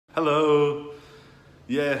Hello.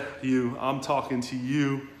 Yeah, you. I'm talking to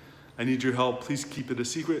you. I need your help. Please keep it a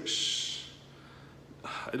secret. Shh.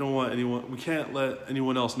 I don't want anyone, we can't let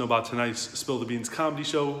anyone else know about tonight's Spill the Beans comedy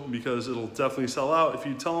show because it'll definitely sell out if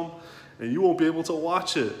you tell them and you won't be able to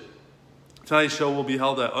watch it. Tonight's show will be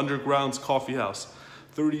held at Underground's Coffee House,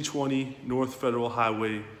 3020 North Federal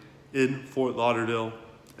Highway in Fort Lauderdale,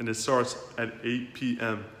 and it starts at 8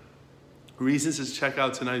 p.m. Reasons to check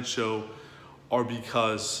out tonight's show are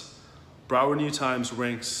because Broward New Times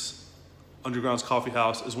ranks Underground's Coffee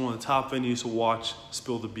House as one of the top venues to watch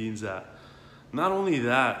Spill the Beans at. Not only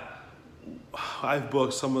that, I've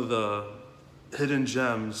booked some of the hidden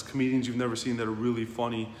gems, comedians you've never seen that are really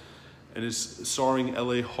funny, and it's starring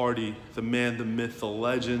L.A. Hardy, the man, the myth, the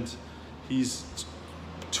legend. He's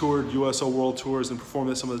toured USO World Tours and performed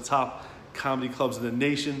at some of the top comedy clubs in the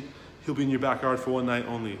nation. He'll be in your backyard for one night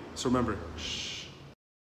only. So remember, shh.